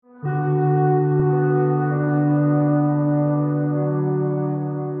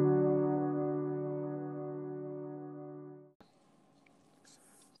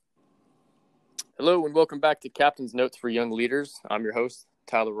Hello and welcome back to Captain's Notes for Young Leaders. I'm your host,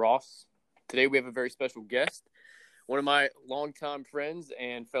 Tyler Ross. Today we have a very special guest, one of my longtime friends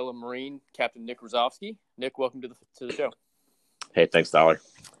and fellow Marine, Captain Nick Rosovsky. Nick, welcome to the show. Hey, thanks, Tyler.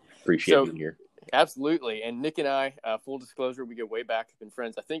 Appreciate being here. Absolutely. And Nick and I, full disclosure, we go way back. We've been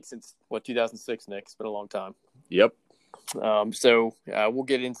friends, I think, since, 2006, Nick? It's been a long time. Yep. So we'll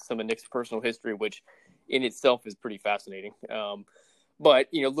get into some of Nick's personal history, which in itself is pretty fascinating. But,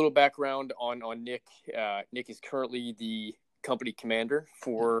 a little background on Nick. Nick is currently the company commander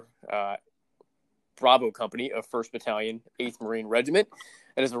for Bravo Company of 1st Battalion, 8th Marine Regiment.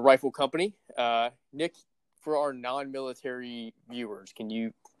 That is a rifle company. Nick, for our non-military viewers, can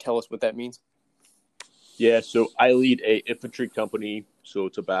you tell us what that means? Yeah, so I lead a infantry company, so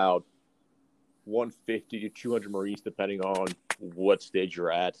it's about 150 to 200 Marines, depending on what stage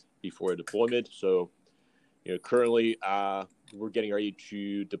you're at before deployment. So, currently we're getting ready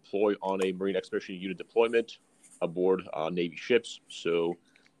to deploy on a Marine Expedition Unit deployment aboard Navy ships. So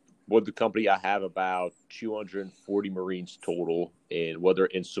with the company, I have about 240 Marines total, and whether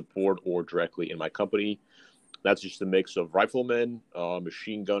in support or directly in my company. That's just a mix of riflemen,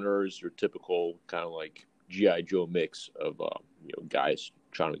 machine gunners, your typical kind of like G.I. Joe mix of, guys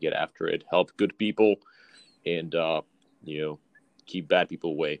trying to get after it, help good people, and, keep bad people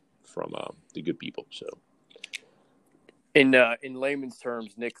away from the good people. So, in layman's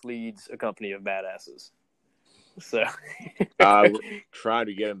terms, Nick leads a company of badasses. So, we're trying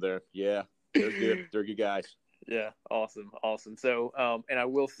to get them there. Yeah, they're good. They're good guys. Yeah, awesome. So, and I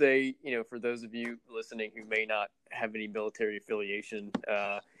will say, for those of you listening who may not have any military affiliation,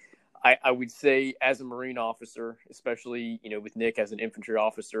 I would say as a Marine officer, especially, with Nick as an infantry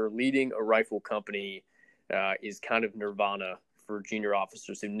officer, leading a rifle company is kind of nirvana for junior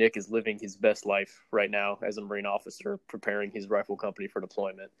officers. So Nick is living his best life right now as a Marine officer, preparing his rifle company for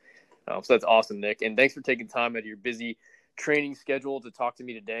deployment. So that's awesome, Nick. And thanks for taking time out of your busy training schedule to talk to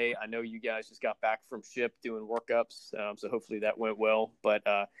me today. I know you guys just got back from ship doing workups, so hopefully that went well. But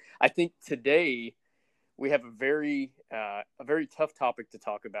I think today we have a very tough topic to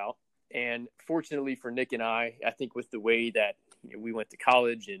talk about. And fortunately for Nick and I think with the way that we went to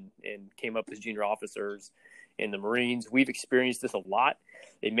college and came up as junior officers in the Marines, we've experienced this a lot.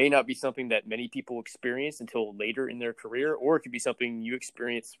 It may not be something that many people experience until later in their career, or it could be something you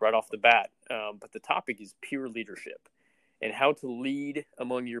experience right off the bat. But the topic is peer leadership and how to lead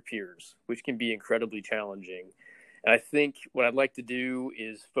among your peers, which can be incredibly challenging. And I think what I'd like to do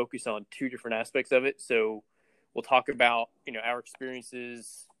is focus on two different aspects of it. So we'll talk about, our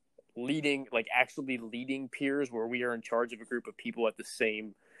experiences actually leading peers where we are in charge of a group of people at the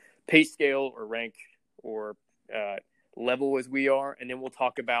same pay scale or rank or level as we are. And then we'll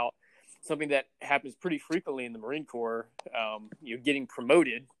talk about something that happens pretty frequently in the Marine Corps, getting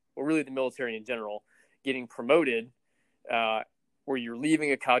promoted, or really the military in general, getting promoted, where you're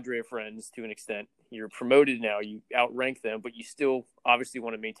leaving a cadre of friends to an extent. You're promoted now, you outrank them, but you still obviously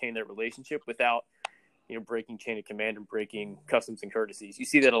want to maintain that relationship without, breaking chain of command and breaking customs and courtesies. You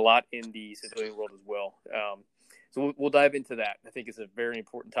see that a lot in the civilian world as well. So we'll dive into that. I think it's a very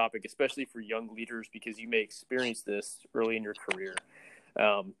important topic, especially for young leaders, because you may experience this early in your career.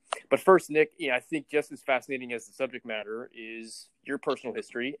 But first, Nick, I think just as fascinating as the subject matter is your personal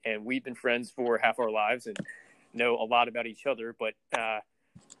history. And we've been friends for half our lives and know a lot about each other. But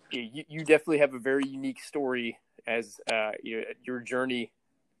you definitely have a very unique story as your journey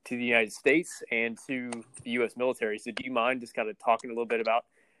to the United States and to the U.S. military. So do you mind just kind of talking a little bit about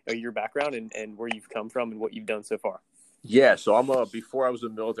your background and where you've come from and what you've done so far? Yeah, so before I was in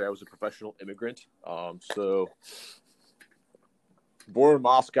the military, I was a professional immigrant. So born in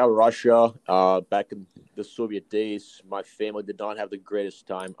Moscow, Russia, back in the Soviet days. My family did not have the greatest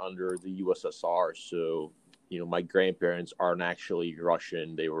time under the USSR. So, my grandparents aren't actually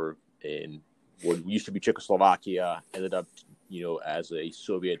Russian. They were in what used to be Czechoslovakia, ended up, as a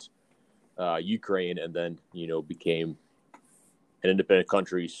Soviet Ukraine, and then, became an independent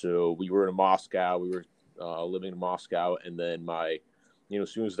country. So we were in Moscow. We were living in Moscow, and then as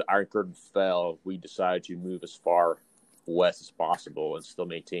soon as the Iron Curtain fell, we decided to move as far west as possible and still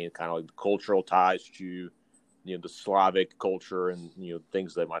maintain kind of like the cultural ties to, the Slavic culture and,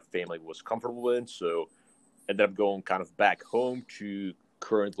 things that my family was comfortable in. So ended up going kind of back home to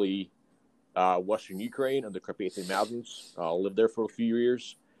currently Western Ukraine and the Carpathian Mountains. Lived there for a few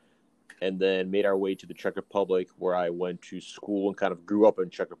years, and then made our way to the Czech Republic, where I went to school and kind of grew up in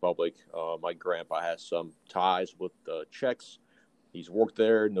Czech Republic. My grandpa has some ties with the Czechs. He's worked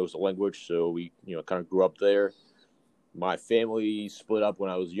there, knows the language, so we, kind of grew up there. My family split up when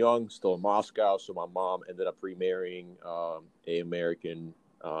I was young, still in Moscow, so my mom ended up remarrying an American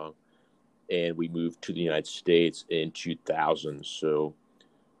and we moved to the United States in 2000. So,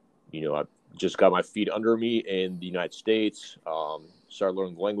 I just got my feet under me in the United States, started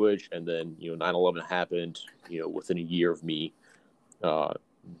learning the language, and then, 9/11 happened, within a year of me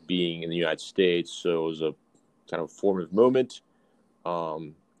being in the United States. So it was a kind of formative moment.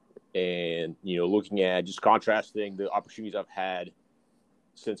 And, looking at just contrasting the opportunities I've had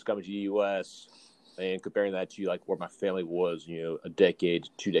since coming to the U.S. and comparing that to like where my family was, a decade,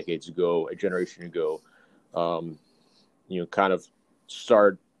 2 decades ago, a generation ago, kind of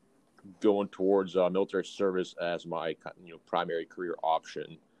start going towards military service as my, primary career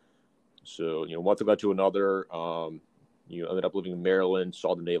option. So, one thing led to another. Ended up living in Maryland,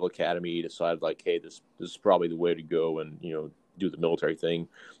 saw the Naval Academy, decided like, hey, this is probably the way to go, and do the military thing.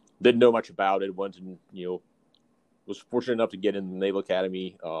 Didn't know much about it. Went and was fortunate enough to get in the Naval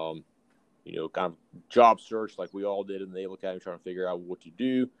Academy. Kind of job search like we all did in the Naval Academy, trying to figure out what to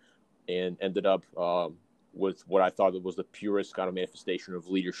do, and ended up with what I thought was the purest kind of manifestation of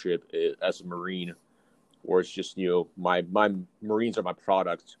leadership as a Marine, where it's just my Marines are my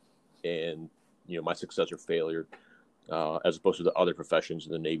product, and my success or failure. As opposed to the other professions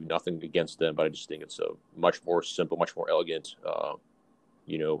in the Navy. Nothing against them, but I just think it's a much more simple, much more elegant,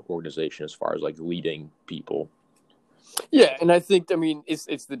 organization as far as like leading people. Yeah, and I think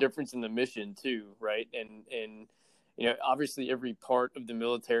it's the difference in the mission too, right? And obviously every part of the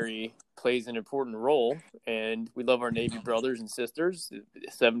military plays an important role, and we love our Navy brothers and sisters.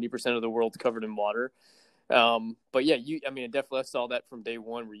 70% of the world's covered in water. But yeah, I definitely saw that from day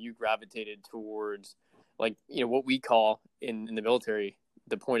one, where you gravitated towards like, what we call in the military,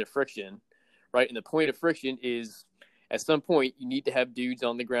 the point of friction, right? And the point of friction is at some point you need to have dudes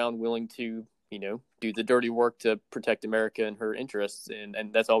on the ground willing to, do the dirty work to protect America and her interests. And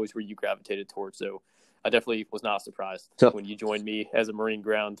that's always where you gravitated towards. So I definitely was not surprised when you joined me as a Marine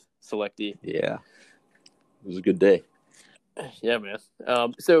ground selectee. Yeah. It was a good day. Yeah, man.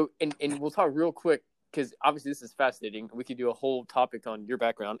 So we'll talk real quick, because obviously this is fascinating. We could do a whole topic on your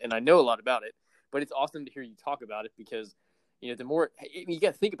background, and I know a lot about it. But it's awesome to hear you talk about it, because, the more you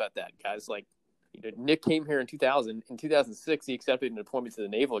got to think about that, guys. Like, Nick came here in 2000. In 2006, he accepted an appointment to the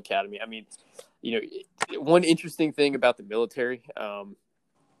Naval Academy. One interesting thing about the military,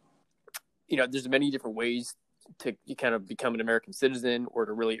 there's many different ways to kind of become an American citizen or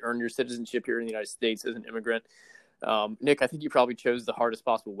to really earn your citizenship here in the United States as an immigrant. Nick, I think you probably chose the hardest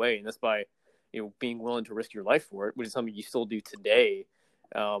possible way, and that's by, being willing to risk your life for it, which is something you still do today.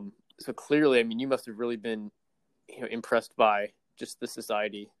 So clearly, you must have really been, impressed by just the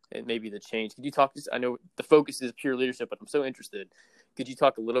society and maybe the change. Could you talk? I know the focus is pure leadership, but I'm so interested. Could you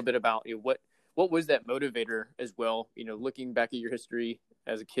talk a little bit about what was that motivator as well? Looking back at your history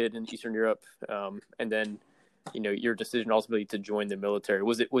as a kid in Eastern Europe, and then your decision ultimately to join the military.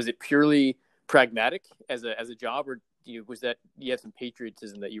 Was it purely pragmatic as a job, or was that you had some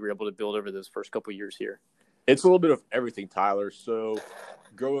patriotism that you were able to build over those first couple of years here? It's a little bit of everything, Tyler. So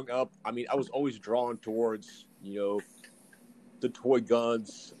growing up, I was always drawn towards, the toy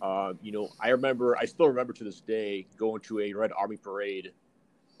guns. I still remember to this day going to a Red Army parade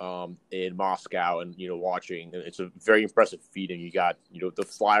in Moscow and, watching. It's a very impressive feat. And you got, the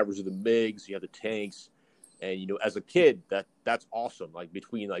flyovers of the MiGs, you have the tanks. And, as a kid, that's awesome. Like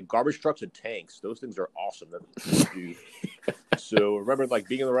between like garbage trucks and tanks, those things are awesome. So I remember like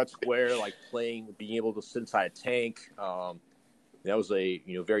being in the Red Square, like playing, being able to sit inside a tank. That was a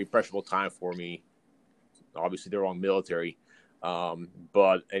very impressionable time for me. Obviously, they're all military,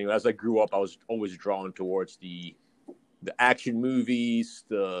 but anyway, as I grew up, I was always drawn towards the action movies.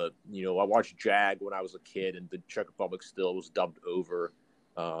 I watched Jag when I was a kid, and the Czech Republic still was dubbed over,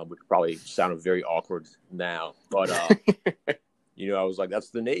 which probably sounded very awkward now, but. I was like,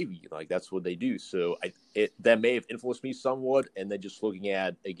 that's the Navy. Like, that's what they do. So that may have influenced me somewhat. And then just looking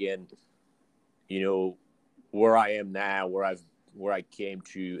at, again, where I am now, where I came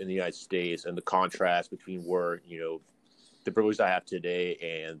to in the United States, and the contrast between where, the privileges I have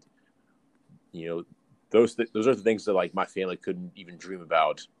today, and, those are the things that like my family couldn't even dream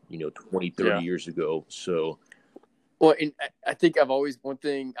about, 20, 30 years ago. So. Well, and I think one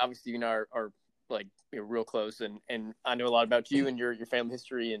thing, obviously, are like real close, and I know a lot about you and your family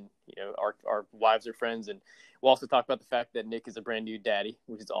history, and our wives are friends, and we'll also talk about the fact that Nick is a brand new daddy,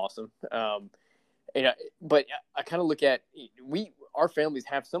 which is awesome. But I kind of look at our families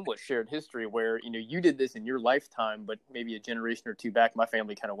have somewhat shared history where you did this in your lifetime, but maybe a generation or two back, my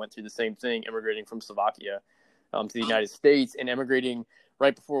family kind of went through the same thing, immigrating from Slovakia to the United States, and immigrating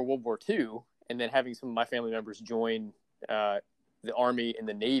right before World War II, and then having some of my family members join the Army and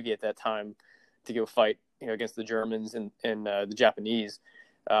the Navy at that time to go fight, against the Germans and the Japanese.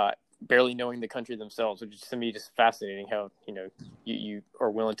 barely knowing the country themselves, which is to me just fascinating how, you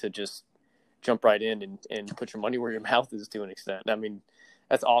are willing to just jump right in and put your money where your mouth is to an extent. I mean,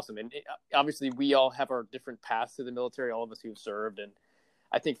 that's awesome. And obviously we all have our different paths to the military, all of us who have served. And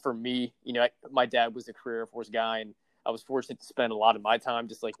I think for me, my dad was a career Air Force guy, and I was fortunate to spend a lot of my time,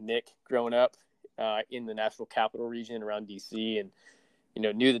 just like Nick, growing up in the National Capital Region around D.C. and,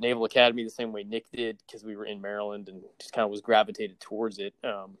 knew the Naval Academy the same way Nick did because we were in Maryland and just kind of was gravitated towards it.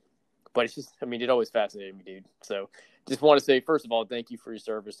 But it's just, it always fascinated me, dude. So just want to say, first of all, thank you for your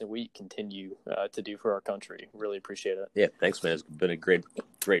service and what you continue to do for our country. Really appreciate it. Yeah, thanks, man. It's been a great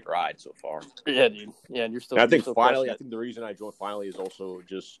ride so far. Yeah, dude. Yeah, and you're still. And I think still finally, I think the reason I joined finally is also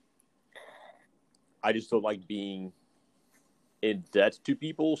I just don't like being in debt to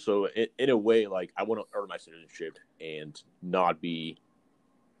people. So in a way, like, I want to earn my citizenship and not be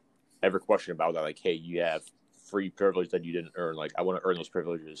ever questioned about that. Like, hey, you have free privilege that you didn't earn. Like, I want to earn those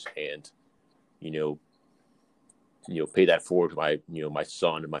privileges and, pay that forward to my, my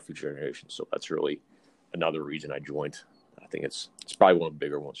son and my future generation. So that's really another reason I joined. I think it's probably one of the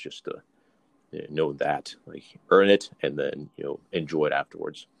bigger ones, just to know that, like, earn it and then, enjoy it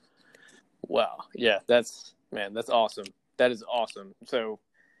afterwards. Wow. Yeah, that's awesome. That is awesome. So,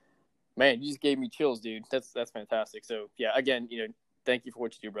 man, you just gave me chills, dude. That's fantastic. So, yeah, again, thank you for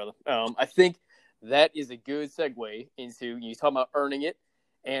what you do, brother. I think that is a good segue into you talking about earning it.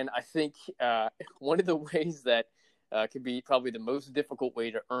 And I think one of the ways that could be probably the most difficult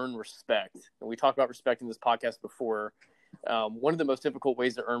way to earn respect, and we talked about respect in this podcast before, one of the most difficult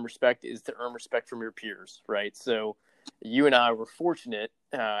ways to earn respect is to earn respect from your peers, right? So you and I were fortunate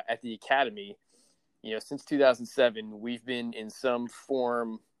at the Academy, since 2007, we've been in some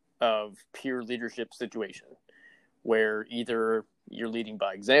form of peer leadership situation where either you're leading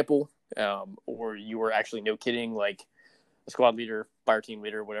by example, or you are actually, no kidding, like a squad leader, fire team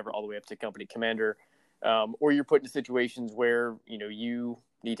leader, whatever, all the way up to company commander, or you're put into situations where, you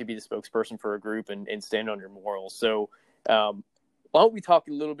need to be the spokesperson for a group and stand on your morals. So why don't we talk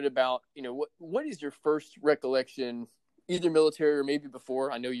a little bit about, what is your first recollection, either military or maybe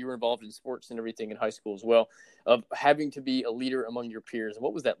before? I know you were involved in sports and everything in high school as well, of having to be a leader among your peers. And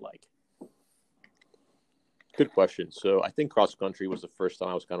what was that like? Good question. So I think cross country was the first time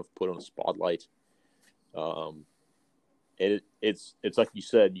I was kind of put on the spotlight. It's like you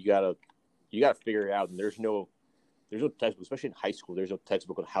said, you gotta figure it out. And there's no textbook, especially in high school. There's no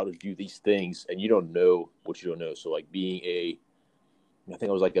textbook on how to do these things, and you don't know what you don't know. So, like, I think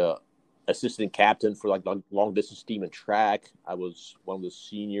I was like a assistant captain for like long distance team and track. I was one of the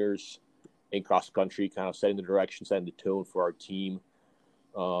seniors in cross country, kind of setting the direction, setting the tone for our team.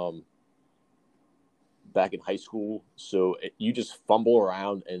 Back in high school, so you just fumble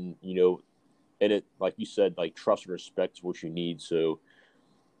around, and and it, like you said, like, trust and respect is what you need. So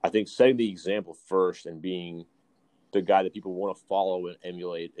I think setting the example first and being the guy that people want to follow and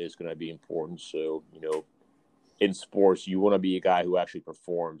emulate is going to be important. So in sports, you want to be a guy who actually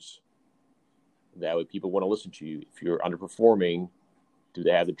performs. That way, people want to listen to you. If you're underperforming, do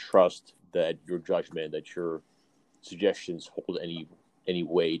they have the trust that your judgment, that your suggestions hold any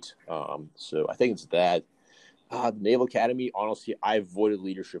weight? So I think it's that. The Naval Academy, honestly, I avoided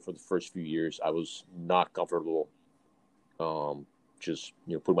leadership for the first few years. I was not comfortable just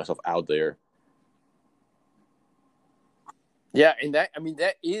putting myself out there. Yeah, and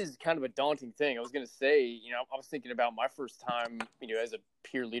that is kind of a daunting thing. I was going to say, I was thinking about my first time, as a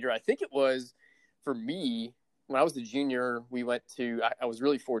peer leader. I think it was, for me, when I was a junior, we went to, I was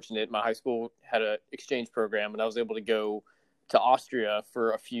really fortunate. My high school had an exchange program, and I was able to go to Austria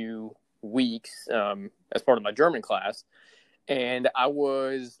for a few weeks as part of my German class. And I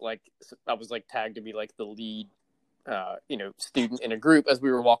was tagged to be like the lead, student in a group as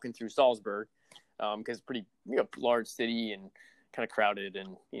we were walking through Salzburg, because it's pretty large city and kind of crowded.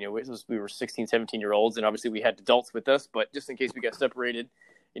 And, we were 16, 17-year-olds, and obviously we had adults with us, but just in case we got separated,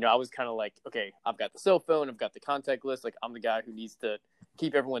 I was kind of like, okay, I've got the cell phone, I've got the contact list. Like, I'm the guy who needs to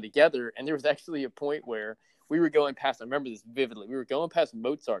keep everyone together. And there was actually a point where we were going past, I remember this vividly, we were going past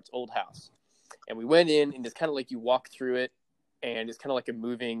Mozart's old house. And we went in, and it's kind of like you walk through it, and it's kind of like a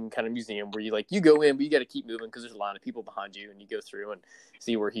moving kind of museum where you go in, but you got to keep moving because there's a line of people behind you, and you go through and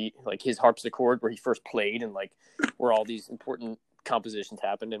see where his harpsichord, where he first played, and like where all these important compositions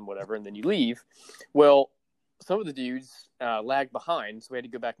happened and whatever, and then you leave. Well, some of the dudes lagged behind, so we had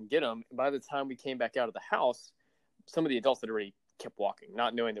to go back and get them. And by the time we came back out of the house, some of the adults had already kept walking,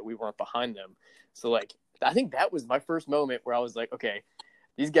 not knowing that we weren't behind them. So, like, I think that was my first moment where I was like, okay,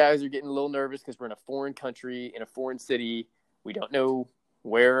 these guys are getting a little nervous because we're in a foreign country, in a foreign city. We don't know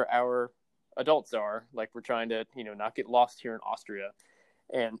where our adults are. Like, we're trying to, not get lost here in Austria.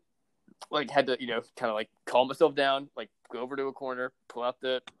 And like had to, kind of like calm myself down, like go over to a corner, pull out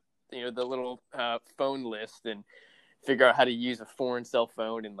the little phone list and figure out how to use a foreign cell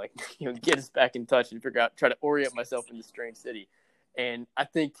phone and like, get us back in touch and try to orient myself in this strange city. And I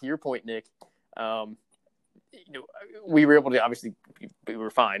think to your point, Nick, we were able to, obviously we were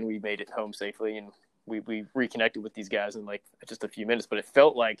fine. We made it home safely and we reconnected with these guys in like just a few minutes, but it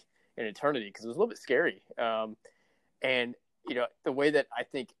felt like an eternity because it was a little bit scary. And, the way that I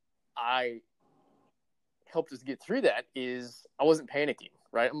think I helped us get through that is I wasn't panicking,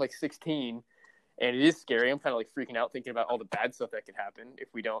 right? I'm like 16 and it is scary. I'm kind of like freaking out thinking about all the bad stuff that could happen if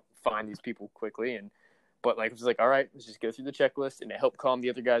we don't find these people quickly. But like, it was like, all right, let's just go through the checklist, and it helped calm the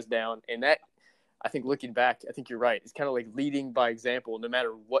other guys down. And that, I think looking back, I think you're right. It's kind of like leading by example, no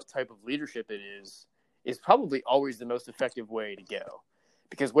matter what type of leadership it is probably always the most effective way to go.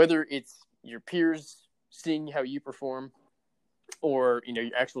 Because whether it's your peers seeing how you perform or, your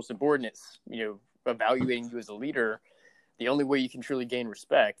actual subordinates, evaluating you as a leader, the only way you can truly gain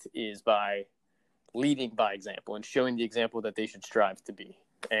respect is by leading by example and showing the example that they should strive to be.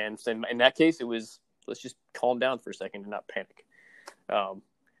 And in that case, it was, let's just calm down for a second and not panic.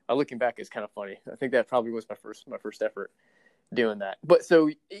 Looking back, it's kind of funny. I think that probably was my first effort doing that. But so,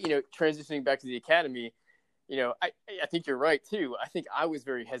 transitioning back to the academy, I think you're right too. I think I was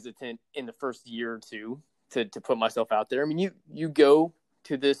very hesitant in the first year or two to put myself out there. I mean, you go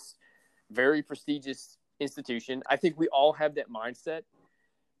to this very prestigious institution. I think we all have that mindset.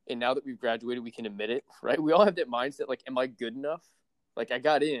 And now that we've graduated, we can admit it, right? We all have that mindset. Like, am I good enough? Like, I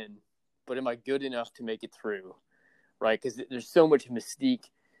got in, but am I good enough to make it through? Right? Because there's so much mystique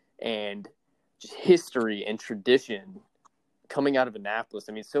and just history and tradition coming out of Annapolis.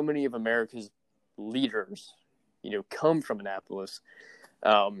 I mean, so many of America's leaders, come from Annapolis.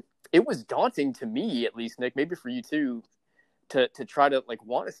 It was daunting to me, at least, Nick, maybe for you too, to try to like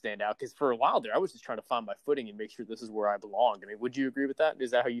want to stand out. Because for a while there, I was just trying to find my footing and make sure this is where I belonged. I mean, would you agree with that?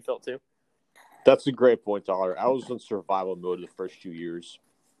 Is that how you felt too? That's a great point, Tyler. I was in survival mode the first 2 years.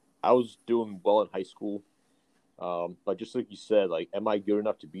 I was doing well in high school. But just like you said, like, am I good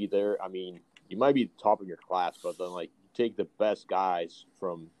enough to be there? I mean, you might be the top of your class, but then like you take the best guys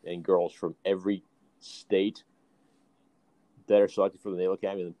and girls from every state that are selected for the Naval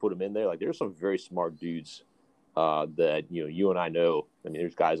Academy and put them in there. Like, there's some very smart dudes that you and I know. I mean,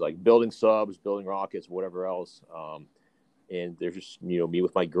 there's guys like building subs, building rockets, whatever else. And there's just me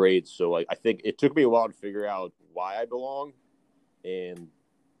with my grades. So like, I think it took me a while to figure out why I belong, and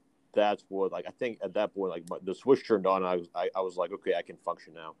that's what, like, I think at that point, like, the switch turned on. I was like, okay, I can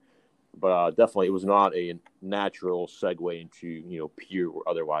function now. But definitely, it was not a natural segue into peer or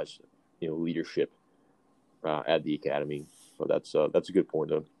otherwise leadership at the academy. But that's a good point,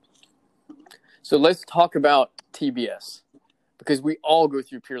 though. So let's talk about TBS, because we all go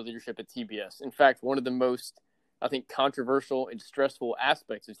through peer leadership at TBS. In fact, one of the most, I think, controversial and stressful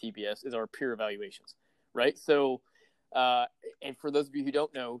aspects of TBS is our peer evaluations, right? So, and for those of you who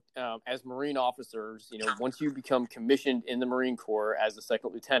don't know, as Marine officers, once you become commissioned in the Marine Corps as a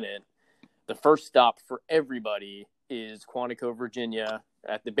second lieutenant, the first stop for everybody is Quantico, Virginia,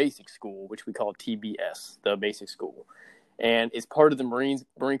 at the basic school, which we call TBS, the basic school. And it's part of the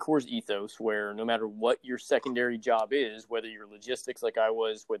Marine Corps' ethos, where no matter what your secondary job is, whether you're logistics like I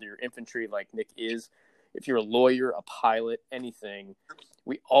was, whether you're infantry like Nick is, if you're a lawyer, a pilot, anything,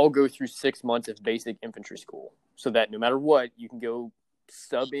 we all go through 6 months of basic infantry school, so that no matter what, you can go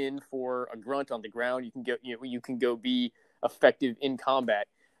sub in for a grunt on the ground. You can go be effective in combat,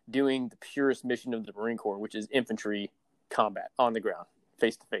 doing the purest mission of the Marine Corps, which is infantry combat on the ground,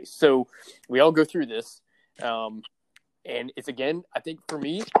 face to face. So we all go through this. And it's, again, I think for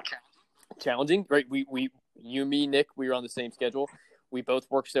me, challenging, right? You, me, Nick, we were on the same schedule. We both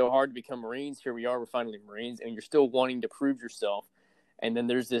worked so hard to become Marines. Here we are, we're finally Marines, and you're still wanting to prove yourself. And then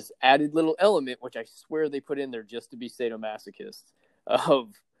there's this added little element, which I swear they put in there just to be sadomasochists,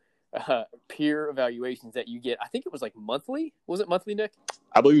 of peer evaluations that you get. I think it was like monthly. Was it monthly, Nick?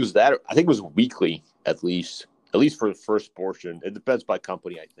 I believe it was that. I think it was weekly, at least for the first portion. It depends by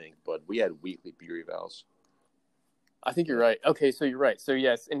company, I think, but we had weekly peer evals. I think you're right. Okay, so you're right. So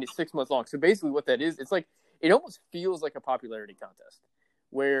yes, and it's 6 months long. So basically what that is, it's like, it almost feels like a popularity contest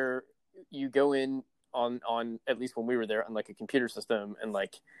where you go in on at least when we were there, on like a computer system, and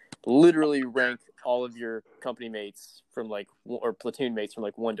like literally rank all of your company mates or platoon mates from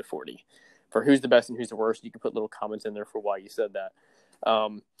like 1 to 40 for who's the best and who's the worst. You can put little comments in there for why you said that.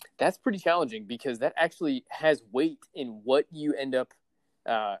 That's pretty challenging, because that actually has weight in what you end up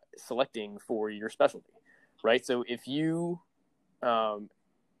selecting for your specialty. Right, so if you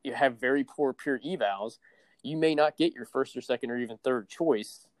have very poor peer evals, you may not get your first or second or even third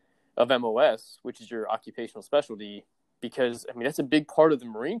choice of MOS, which is your occupational specialty, because I mean that's a big part of the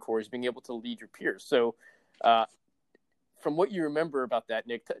Marine Corps is being able to lead your peers. So, from what you remember about that,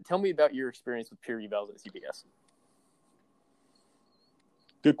 Nick, tell me about your experience with peer evals at TBS.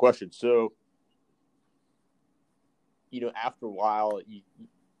 Good question. So, after a while,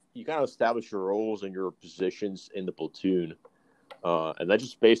 you kind of establish your roles and your positions in the platoon, and that's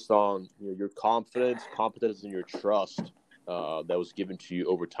just based on your confidence, competence, and your trust that was given to you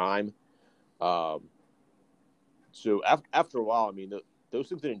over time. So after a while, I mean, those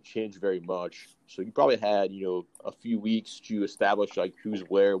things didn't change very much. So you probably had, a few weeks to establish like who's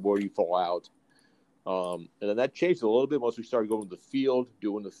where you fall out. And then that changed a little bit once we started going to the field,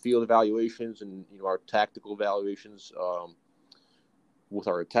 doing the field evaluations and, our tactical evaluations with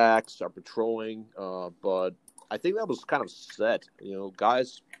our attacks, our patrolling. But I think that was kind of set.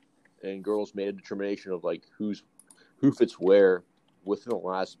 Guys and girls made a determination of like who fits where within the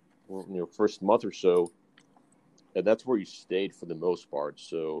last, first month or so. And that's where you stayed for the most part.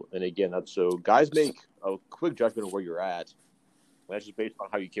 So, and again, so guys make a quick judgment of where you're at. That's just based on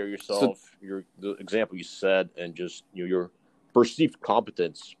how you carry yourself, the example you said, and just your perceived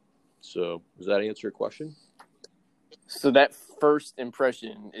competence. So, does that answer your question? So that first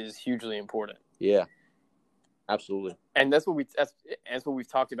impression is hugely important. Yeah, absolutely. And that's what we've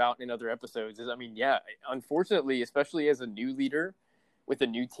talked about in other episodes. Is unfortunately, especially as a new leader with a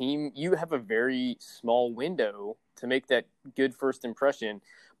new team, you have a very small window to make that good first impression.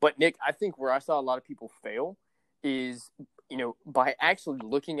 But Nick, I think where I saw a lot of people fail is, by actually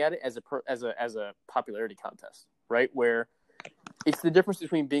looking at it as a popularity contest, right? Where it's the difference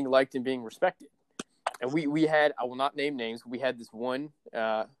between being liked and being respected. And we had, I will not name names, we had this one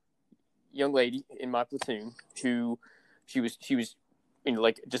young lady in my platoon who she was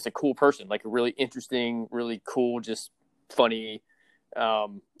like just a cool person, like a really interesting, really cool, just funny,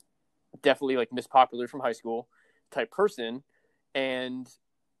 definitely like Miss Popular from high school type person. And,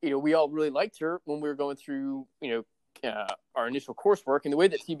 we all really liked her when we were going through, our initial coursework. And the way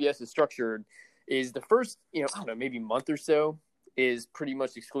that TBS is structured is the first, I don't know, maybe month or so is pretty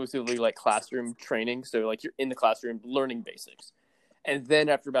much exclusively like classroom training. So like you're in the classroom learning basics. And then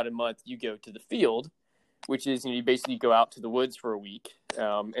after about a month, you go to the field, which is, you basically go out to the woods for a week.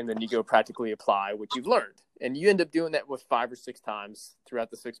 And then you go practically apply what you've learned. And you end up doing that with 5 or 6 times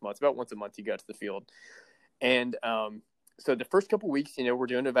throughout the 6 months. About once a month, you go to the field. And so the first couple of weeks, we're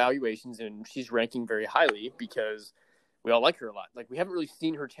doing evaluations, and she's ranking very highly because we all like her a lot. Like, we haven't really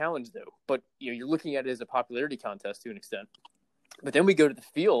seen her challenge, though. But, you're looking at it as a popularity contest to an extent. But then we go to the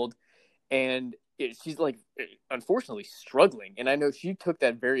field, and she's, like, unfortunately struggling. And I know she took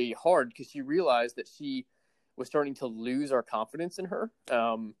that very hard because she realized that she was starting to lose our confidence in her,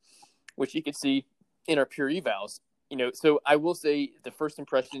 which you could see in our peer evals. So I will say the first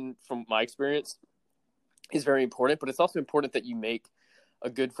impression from my experience is very important, but it's also important that you make a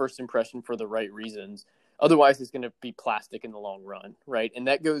good first impression for the right reasons. Otherwise, it's going to be plastic in the long run, right? And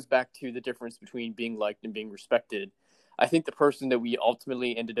that goes back to the difference between being liked and being respected. I think the person that we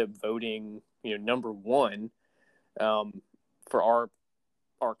ultimately ended up voting, number one for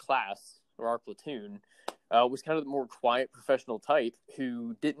our class or our platoon was kind of the more quiet professional type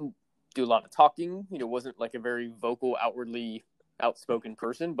who didn't do a lot of talking, wasn't like a very vocal, outwardly outspoken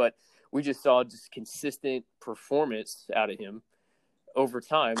person, but we just saw just consistent performance out of him over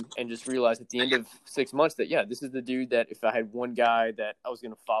time, and just realized at the end of 6 months that, this is the dude that if I had one guy that I was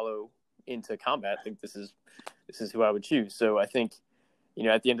going to follow into combat, I think this is who I would choose. So I think,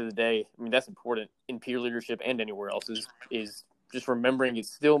 at the end of the day, I mean, that's important in peer leadership and anywhere else is just remembering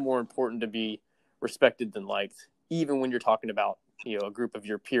it's still more important to be respected than liked, even when you're talking about, a group of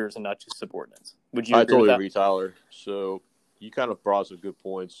your peers and not just subordinates. Would you agree with that? I totally agree, Tyler. So you kind of brought us a good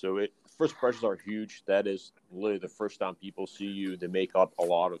point. So first impressions are huge. That is literally the first time people see you. They make up a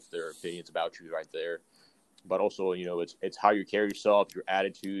lot of their opinions about you right there. But also, it's how you carry yourself, your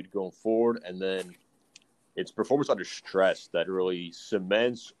attitude going forward, and then it's performance under stress that really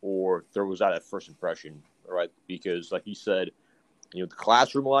cements or throws out that first impression, right? Because, like you said, the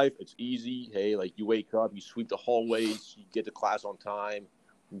classroom life, it's easy. Hey, like you wake up, you sweep the hallways, you get to class on time,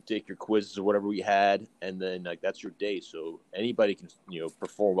 you take your quizzes or whatever we had, and then like that's your day. So anybody can,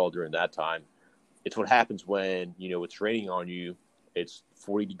 perform well during that time. It's what happens when, it's raining on you, it's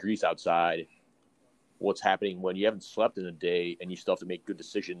 40 degrees outside. What's happening when you haven't slept in a day and you still have to make good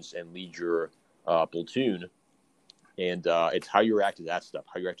decisions and lead your platoon. And it's how you react to that stuff,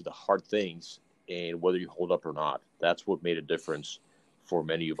 how you react to the hard things, and whether you hold up or not. That's what made a difference for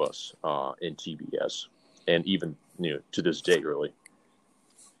many of us in TBS, and even to this day, really.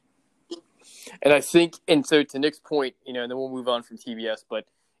 And I think, and so to Nick's point, and then we'll move on from TBS, but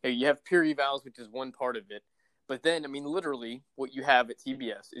You have peer evals, which is one part of it. But then, I mean, literally, what you have at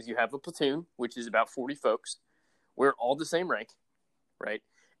TBS is you have a platoon, which is about 40 folks. We're all the same rank, right?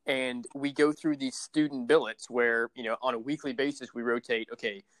 And we go through these student billets where, on a weekly basis, we rotate,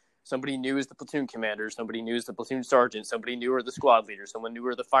 okay, somebody new is the platoon commander, somebody new is the platoon sergeant, somebody new are the squad leaders, someone new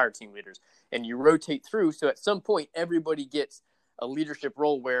are the fire team leaders. And you rotate through. So at some point, everybody gets a leadership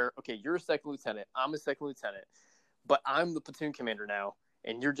role where, okay, you're a second lieutenant, I'm a second lieutenant, but I'm the platoon commander now,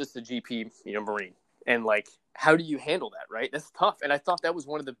 and you're just a GP, Marine. And like, how do you handle that, right? That's tough. And I thought that was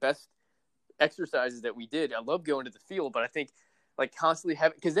one of the best exercises that we did. I love going to the field, but I think like constantly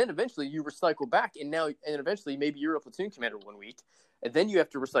having, because then eventually you recycle back, and eventually maybe you're a platoon commander one week, and then you have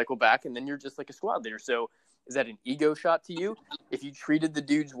to recycle back, and then you're just like a squad leader. So is that an ego shot to you? If you treated the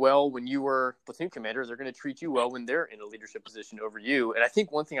dudes well when you were platoon commander, they're going to treat you well when they're in a leadership position over you. And I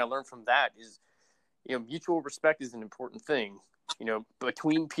think one thing I learned from that is, mutual respect is an important thing,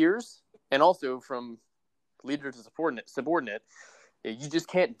 between peers and also from leader to subordinate. You just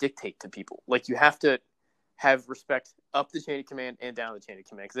can't dictate to people. Like, you have to have respect up the chain of command and down the chain of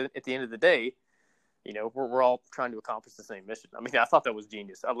command. Because at the end of the day, we're all trying to accomplish the same mission. I mean, I thought that was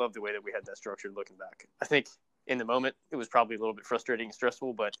genius. I love the way that we had that structured looking back. I think in the moment, it was probably a little bit frustrating and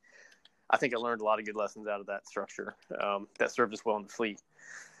stressful, but I think I learned a lot of good lessons out of that structure that served us well in the fleet.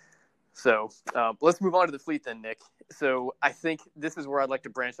 So let's move on to the fleet then, Nick. So I think this is where I'd like to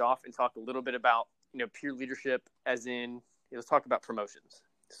branch off and talk a little bit about, peer leadership, as in, let's talk about promotions.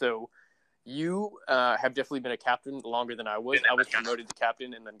 So you have definitely been a captain longer than I was. I was promoted to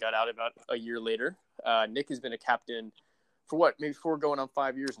captain and then got out about a year later. Nick has been a captain for what, maybe 4 going on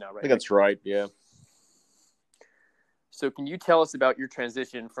 5 years now, right? I think that's right, yeah. So can you tell us about your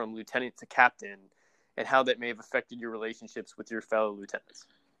transition from lieutenant to captain and how that may have affected your relationships with your fellow lieutenants?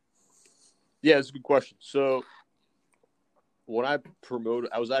 Yeah, it's a good question. So when I promoted,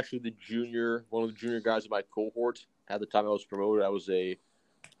 I was actually one of the junior guys in my cohort. At the time I was promoted, I was a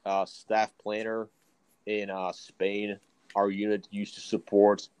staff planner in Spain. Our unit used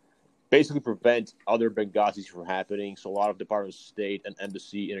to basically prevent other Benghazis from happening. So a lot of Department of State and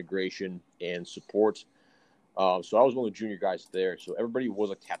embassy integration and support. So I was one of the junior guys there. So everybody was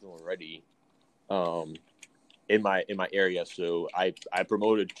a captain already in my area. So I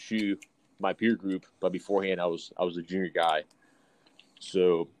promoted to my peer group, but beforehand I was a junior guy.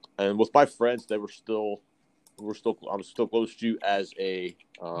 So, and with my friends that I'm still close to as a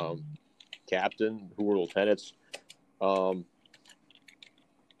captain, who were lieutenants.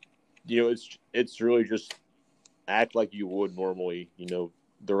 It's really just act like you would normally.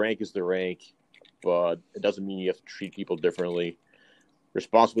 The rank is the rank, but it doesn't mean you have to treat people differently.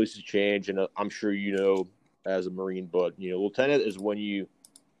 Responsibilities change, and I'm sure as a Marine, but lieutenant is when you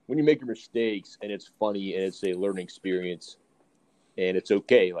make your mistakes and it's funny and it's a learning experience and it's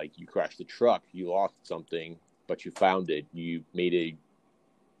okay. Like, you crashed the truck, you lost something, but you found it. You made a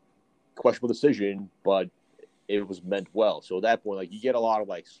questionable decision, but it was meant well. So at that point, like, you get a lot of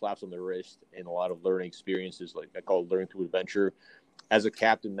like slaps on the wrist and a lot of learning experiences. Like, I call it learning through adventure. As a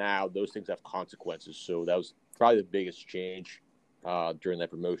captain now, those things have consequences. So that was probably the biggest change during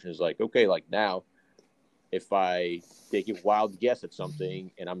that promotion, is like, okay, like now, if I take a wild guess at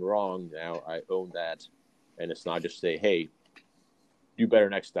something and I'm wrong, now I own that. And it's not just say, hey, do better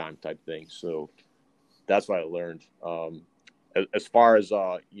next time type thing. So that's what I learned. As far as,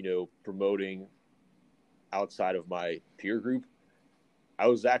 promoting outside of my peer group, I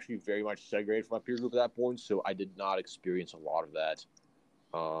was actually very much segregated from my peer group at that point. So I did not experience a lot of that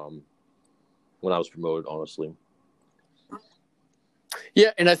when I was promoted, honestly.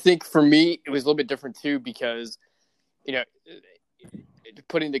 Yeah, and I think for me, it was a little bit different too, because,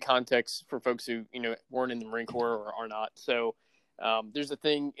 put into context for folks who, weren't in the Marine Corps or are not. So there's a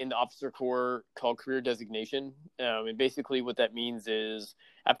thing in the officer corps called career designation. And basically what that means is,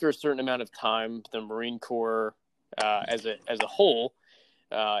 after a certain amount of time, the Marine Corps as a whole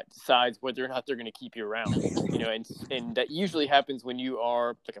decides whether or not they're going to keep you around. And that usually happens when you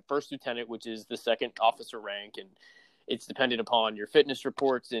are like a first lieutenant, which is the second officer rank, and it's dependent upon your fitness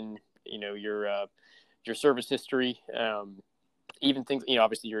reports and your service history, even things,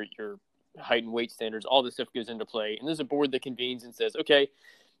 obviously your height and weight standards. All this stuff goes into play, and there's a board that convenes and says, okay,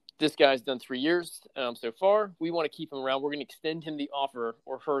 this guy's done 3 years so far. We want to keep him around. We're going to extend him the offer,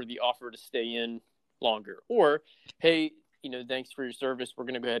 or her the offer, to stay in longer. Or, hey, thanks for your service. We're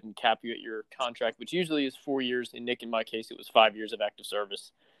going to go ahead and cap you at your contract, which usually is 4 years. In Nick, in my case, it was 5 years of active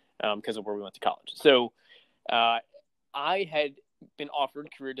service because of where we went to college. So I had been offered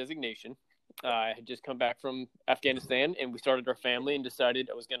career designation. I had just come back from Afghanistan, and we started our family and decided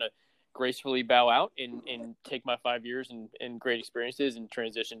I was going to gracefully bow out and take my 5 years and great experiences and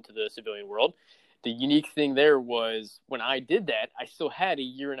transition to the civilian world. The unique thing there was when I did that, I still had a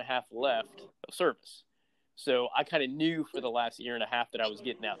year and a half left of service. So I kind of knew for the last year and a half that I was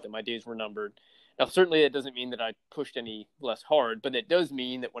getting out, that my days were numbered. Now, certainly that doesn't mean that I pushed any less hard, but that does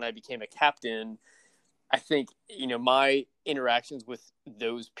mean that when I became a captain, I think, my interactions with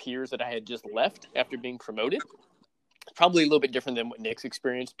those peers that I had just left after being promoted, probably a little bit different than what Nick's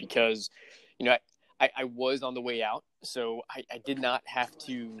experienced because, I was on the way out. So I did not have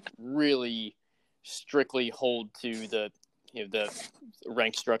to really strictly hold to the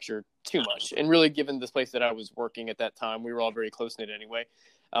rank structure too much. And really, given this place that I was working at that time, we were all very close-knit anyway.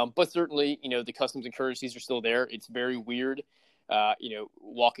 But certainly, the customs and courtesies are still there. It's very weird,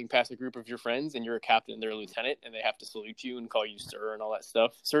 walking past a group of your friends and you're a captain and they're a lieutenant and they have to salute you and call you sir and all that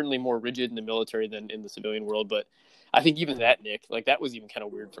stuff. Certainly more rigid in the military than in the civilian world. But I think even that, Nick, like that was even kind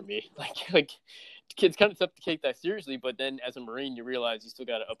of weird for me. Like kids kind of tough to take that seriously, but then as a Marine, you realize you still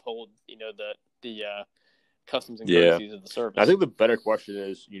got to uphold, the customs and courtesies of the service. I think the better question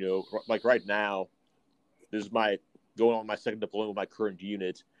is, like right now, this is going on my second deployment with my current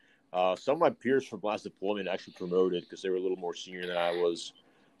unit. Some of my peers from last deployment actually promoted because they were a little more senior than I was,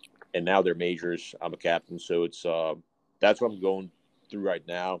 and now they're majors. I'm a captain, so it's that's what I'm going through right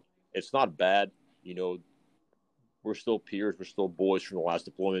now. It's not bad, we're still peers, we're still boys from the last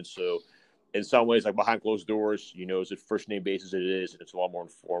deployment. So in some ways, like behind closed doors, is it first name basis? It is, and it's a lot more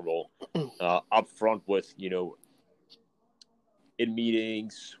informal. Up front with, in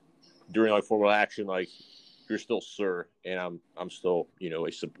meetings during like formal action, like you're still sir, and I'm still,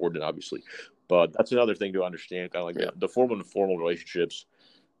 a subordinate, obviously. But that's another thing to understand, kind of like the formal and informal relationships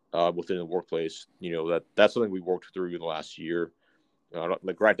within the workplace. That's something we worked through in the last year.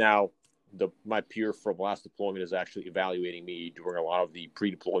 Like right now, my peer from last deployment is actually evaluating me during a lot of the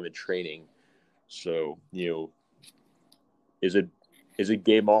pre-deployment training. So, is it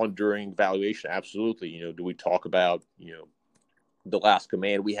game on during evaluation? Absolutely. Do we talk about, the last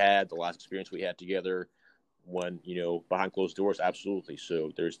command we had, the last experience we had together when, behind closed doors? Absolutely.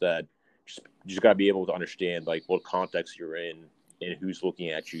 So there's that. You just got to be able to understand like what context you're in and who's looking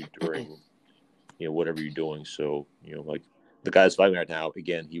at you during, whatever you're doing. So, like the guy that's fighting right now,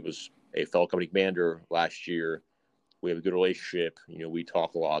 again, he was a fellow company commander last year. We have a good relationship. We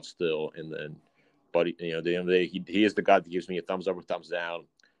talk a lot still. And then, but at the end of the day, he is the guy that gives me a thumbs up or thumbs down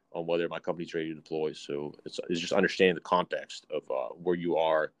on whether my company's ready to deploy. So it's just understanding the context of where you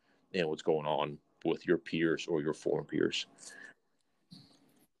are and what's going on with your peers or your former peers.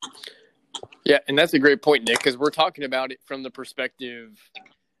 Yeah, and that's a great point, Nick, because we're talking about it from the perspective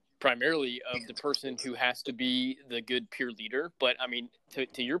primarily of the person who has to be the good peer leader. But I mean,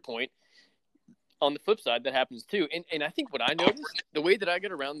 to your point, on the flip side, that happens too. And I think what I noticed, the way that I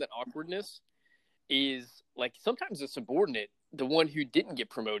get around that awkwardness is like sometimes the subordinate, the one who didn't get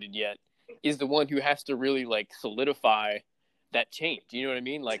promoted yet, is the one who has to really like solidify that change. You know what I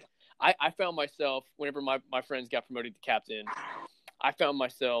mean? Like I found myself, whenever my friends got promoted to captain, I found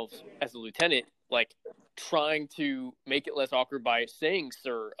myself as a lieutenant, like trying to make it less awkward by saying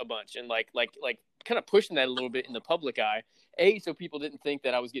sir a bunch and like kind of pushing that a little bit in the public eye. A, so people didn't think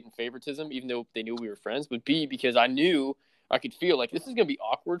that I was getting favoritism, even though they knew we were friends. But B, because I knew I could feel like this is going to be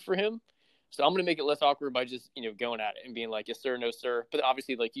awkward for him. So I'm going to make it less awkward by just, going at it and being like, yes, sir, no, sir. But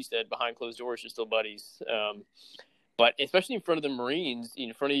obviously, like you said, behind closed doors, you're still buddies. But especially in front of the Marines,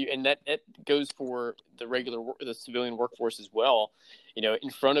 in front of you, and that goes for the civilian workforce as well. In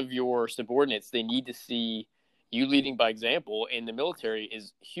front of your subordinates, they need to see you leading by example. And the military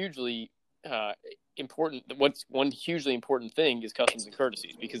is hugely important. What's one hugely important thing is customs and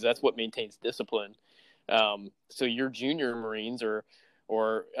courtesies, because that's what maintains discipline. So your junior Marines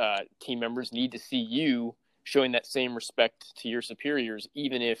or team members need to see you showing that same respect to your superiors,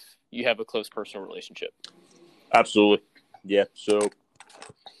 even if you have a close personal relationship. Absolutely. Yeah. So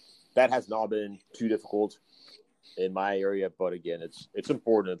that has not been too difficult in my area, but again, it's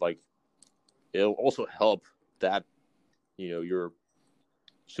important. Like it'll also help that, your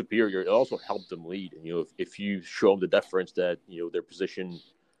superior, it'll also help them lead. And, if you show them the deference that, their position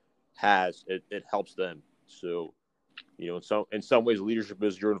has, it helps them. So, in some ways, leadership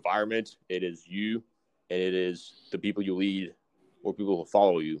is your environment. It is you, and it is the people you lead or people who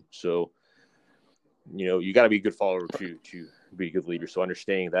follow you. So, you got to be a good follower to be a good leader. So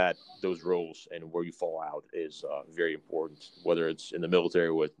understanding that those roles and where you fall out is very important, whether it's in the military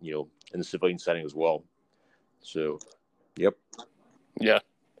or with, in the civilian setting as well. So, yep. Yeah.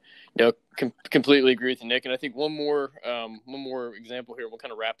 No, completely agree with you, Nick. And I think one more example here, we'll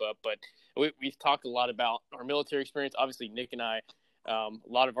kind of wrap up. But we've talked a lot about our military experience. Obviously, Nick and I A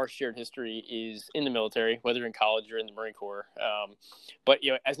lot of our shared history is in the military, whether in college or in the Marine Corps. But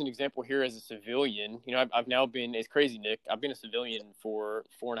as an example here, as a civilian, I've now been, it's crazy, Nick. I've been a civilian for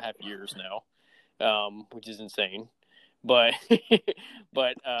 4.5 years now, which is insane. But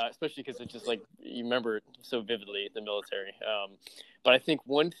especially because it's just like you remember it so vividly, the military. But I think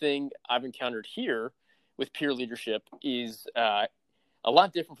one thing I've encountered here with peer leadership is a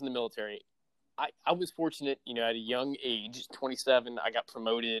lot different from the military. I was fortunate, at a young age, 27, I got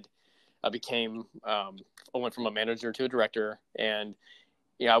promoted. I went from a manager to a director. And,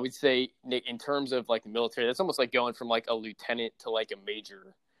 I would say, Nick, in terms of like the military, that's almost like going from like a lieutenant to like a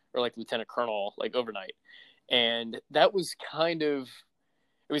major or like lieutenant colonel, like overnight. And that was it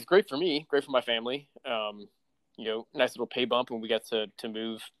was great for me, great for my family. Nice little pay bump, and we got to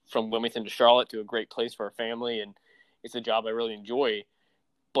move from Wilmington to Charlotte to a great place for our family. And it's a job I really enjoy.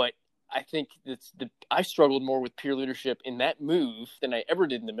 But I think I struggled more with peer leadership in that move than I ever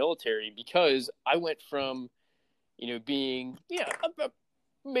did in the military, because I went from, being,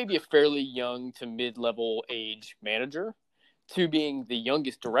 maybe a fairly young to mid-level age manager to being the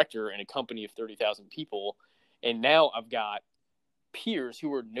youngest director in a company of 30,000 people. And now I've got peers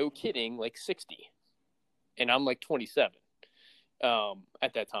who are, no kidding, like 60. And I'm like 27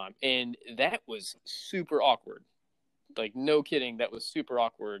 at that time. And that was super awkward. Like, no kidding, that was super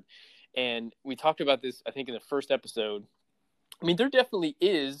awkward. And we talked about this, I think, in the first episode. I mean, there definitely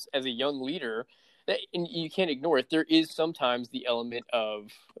is, as a young leader, and you can't ignore it, there is sometimes the element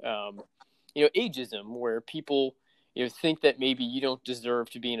of, ageism, where people, think that maybe you don't deserve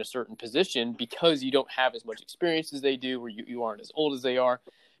to be in a certain position because you don't have as much experience as they do, or you aren't as old as they are,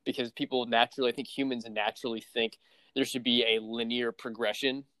 because people naturally, I think humans naturally think there should be a linear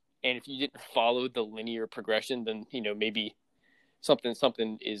progression. And if you didn't follow the linear progression, then, maybe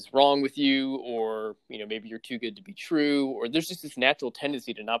something is wrong with you, or, maybe you're too good to be true, or there's just this natural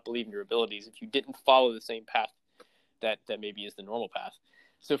tendency to not believe in your abilities if you didn't follow the same path that maybe is the normal path.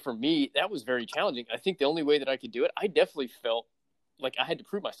 So for me, that was very challenging. I think the only way that I could do it, I definitely felt like I had to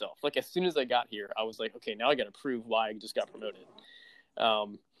prove myself. Like, as soon as I got here, I was like, okay, now I got to prove why I just got promoted.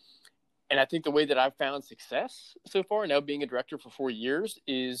 And I think the way that I've found success so far, now being a director for 4 years,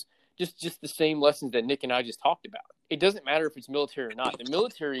 is just the same lessons that Nick and I just talked about. It doesn't matter if it's military or not. The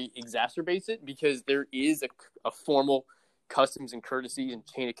military exacerbates it because there is a formal customs and courtesy and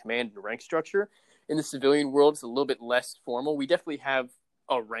chain of command and rank structure. In the civilian world, it's a little bit less formal. We definitely have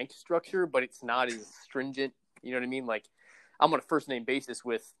a rank structure, but it's not as stringent. You know what I mean? Like, I'm on a first name basis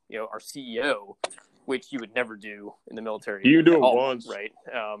with, our CEO, which you would never do in the military. You do it once, right?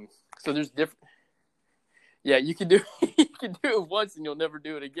 So there's different. Yeah, you can do it once and you'll never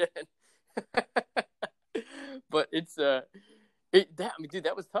do it again. But it's dude,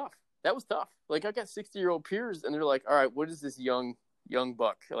 that was tough. That was tough. Like, I got 60-year-old peers, and they're like, all right, what is this young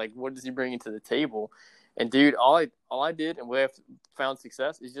buck? Like, what is he bringing to the table? And dude, all I did, and where I've found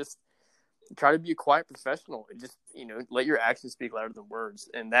success, is just try to be a quiet professional and just, let your actions speak louder than words.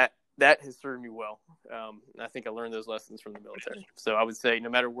 And that has served me well. I think I learned those lessons from the military. So I would say, no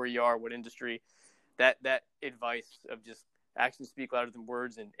matter where you are, what industry, that advice of just actions speak louder than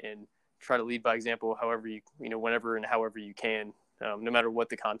words, and try to lead by example, however you, whenever and however you can, no matter what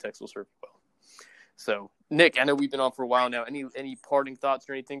the context, will serve you well. So, Nick, I know we've been on for a while now. Any parting thoughts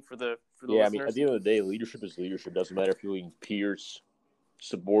or anything for the listeners? Yeah, I mean, at the end of the day, leadership is leadership. Doesn't matter if you're leading peers,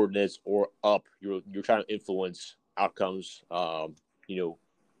 subordinates, or up. You're trying to influence outcomes,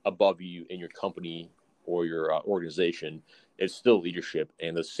 above you in your company or your organization. It's still leadership,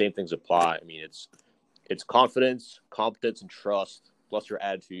 and the same things apply. I mean, it's confidence, competence, and trust, plus your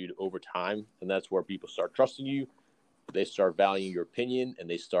attitude over time, and that's where people start trusting you. They start valuing your opinion, and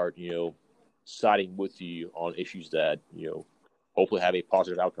they start, siding with you on issues that, hopefully have a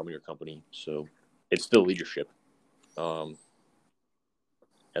positive outcome in your company. So it's still leadership. And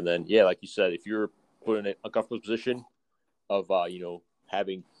then, yeah, like you said, if you're put in an uncomfortable position of,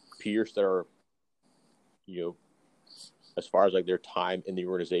 having peers that are, as far as like their time in the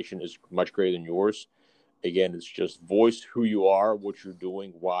organization is much greater than yours. Again, it's just voice who you are, what you're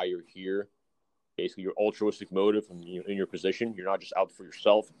doing, why you're here. Basically, your altruistic motive in your position. You're not just out for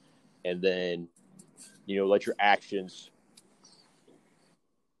yourself. And then, let your actions,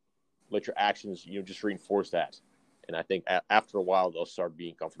 just reinforce that. And I think after a while, they'll start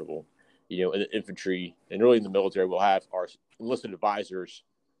being comfortable. In the infantry and really in the military, we'll have our enlisted advisors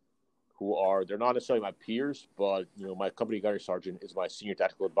they're not necessarily my peers, but, my company gunnery sergeant is my senior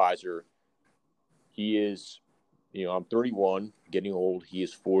tactical advisor. He is, I'm 31, getting old. He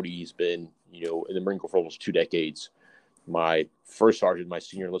is 40. He's been, in the Marine Corps for almost 2 decades. My first sergeant, my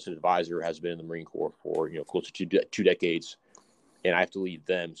senior enlisted advisor, has been in the Marine Corps for, close to two decades. and I have to lead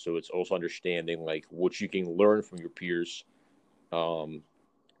them. So it's also understanding like what you can learn from your peers,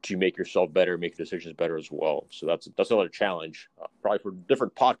 to make yourself better, make your decisions better as well. So that's another challenge, probably for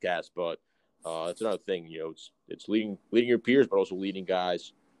different podcasts, but that's another thing. It's leading your peers, but also leading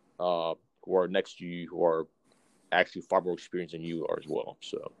guys who are next to you, who are actually far more experienced than you are as well.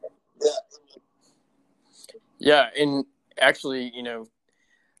 So yeah, and actually,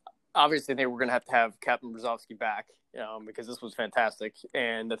 obviously, I think we're going to have Captain Brzezowski back because this was fantastic,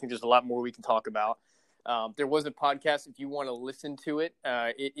 and I think there's a lot more we can talk about. There was a podcast, if you want to listen to it.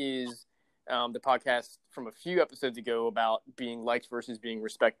 It is the podcast from a few episodes ago about being liked versus being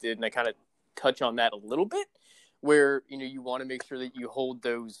respected, and I kind of touch on that a little bit, where you want to make sure that you hold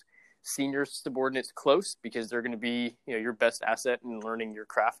those senior subordinates close because they're going to be your best asset in learning your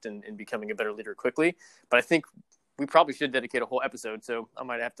craft and becoming a better leader quickly. But I think we probably should dedicate a whole episode, so I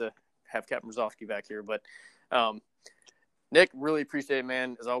might have to have Captain Brzezowski back here. But Nick, really appreciate it,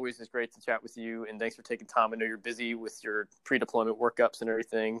 man. As always, it's great to chat with you, and thanks for taking time. I know you're busy with your pre-deployment workups and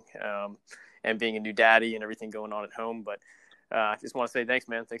everything, and being a new daddy and everything going on at home. But I just want to say thanks,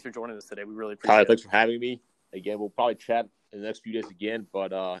 man. Thanks for joining us today. We really appreciate it. Thanks for having me. Again, we'll probably chat in the next few days again.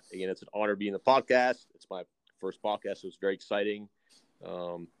 But again, it's an honor being the podcast. It's my first podcast, so it's very exciting.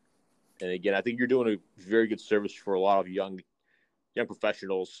 And again, I think you're doing a very good service for a lot of young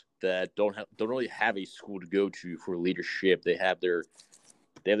professionals that don't really have a school to go to for leadership. They have their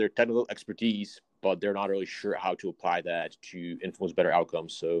technical expertise, but they're not really sure how to apply that to influence better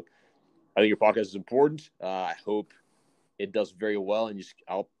outcomes. So I think your podcast is important. I hope it does very well, and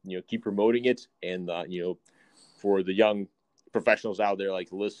I'll keep promoting it. And for the young professionals out there, like,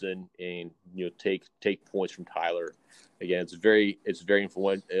 listen and take points from Tyler. Again, it's very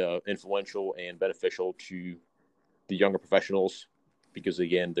influential and beneficial to the younger professionals because,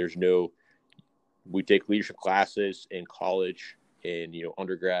 again, we take leadership classes in college, in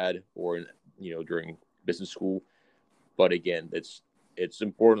undergrad, or in during business school. But again, it's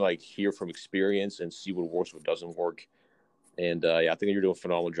important to like hear from experience and see what works, what doesn't work. And I think you're doing a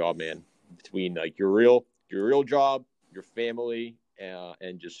phenomenal job, man. Between like your real job, your family,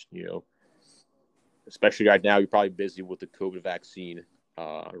 and just especially right now, you're probably busy with the COVID vaccine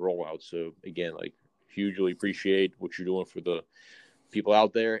rollout. So again, like, hugely appreciate what you're doing for the people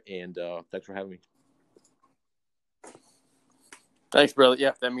out there, and thanks for having me. Thanks, brother.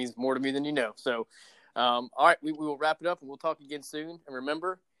 Yeah, that means more to me than you know. So, all right, we will wrap it up, and we'll talk again soon. And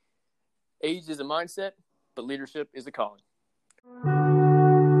remember, age is a mindset, but leadership is a calling.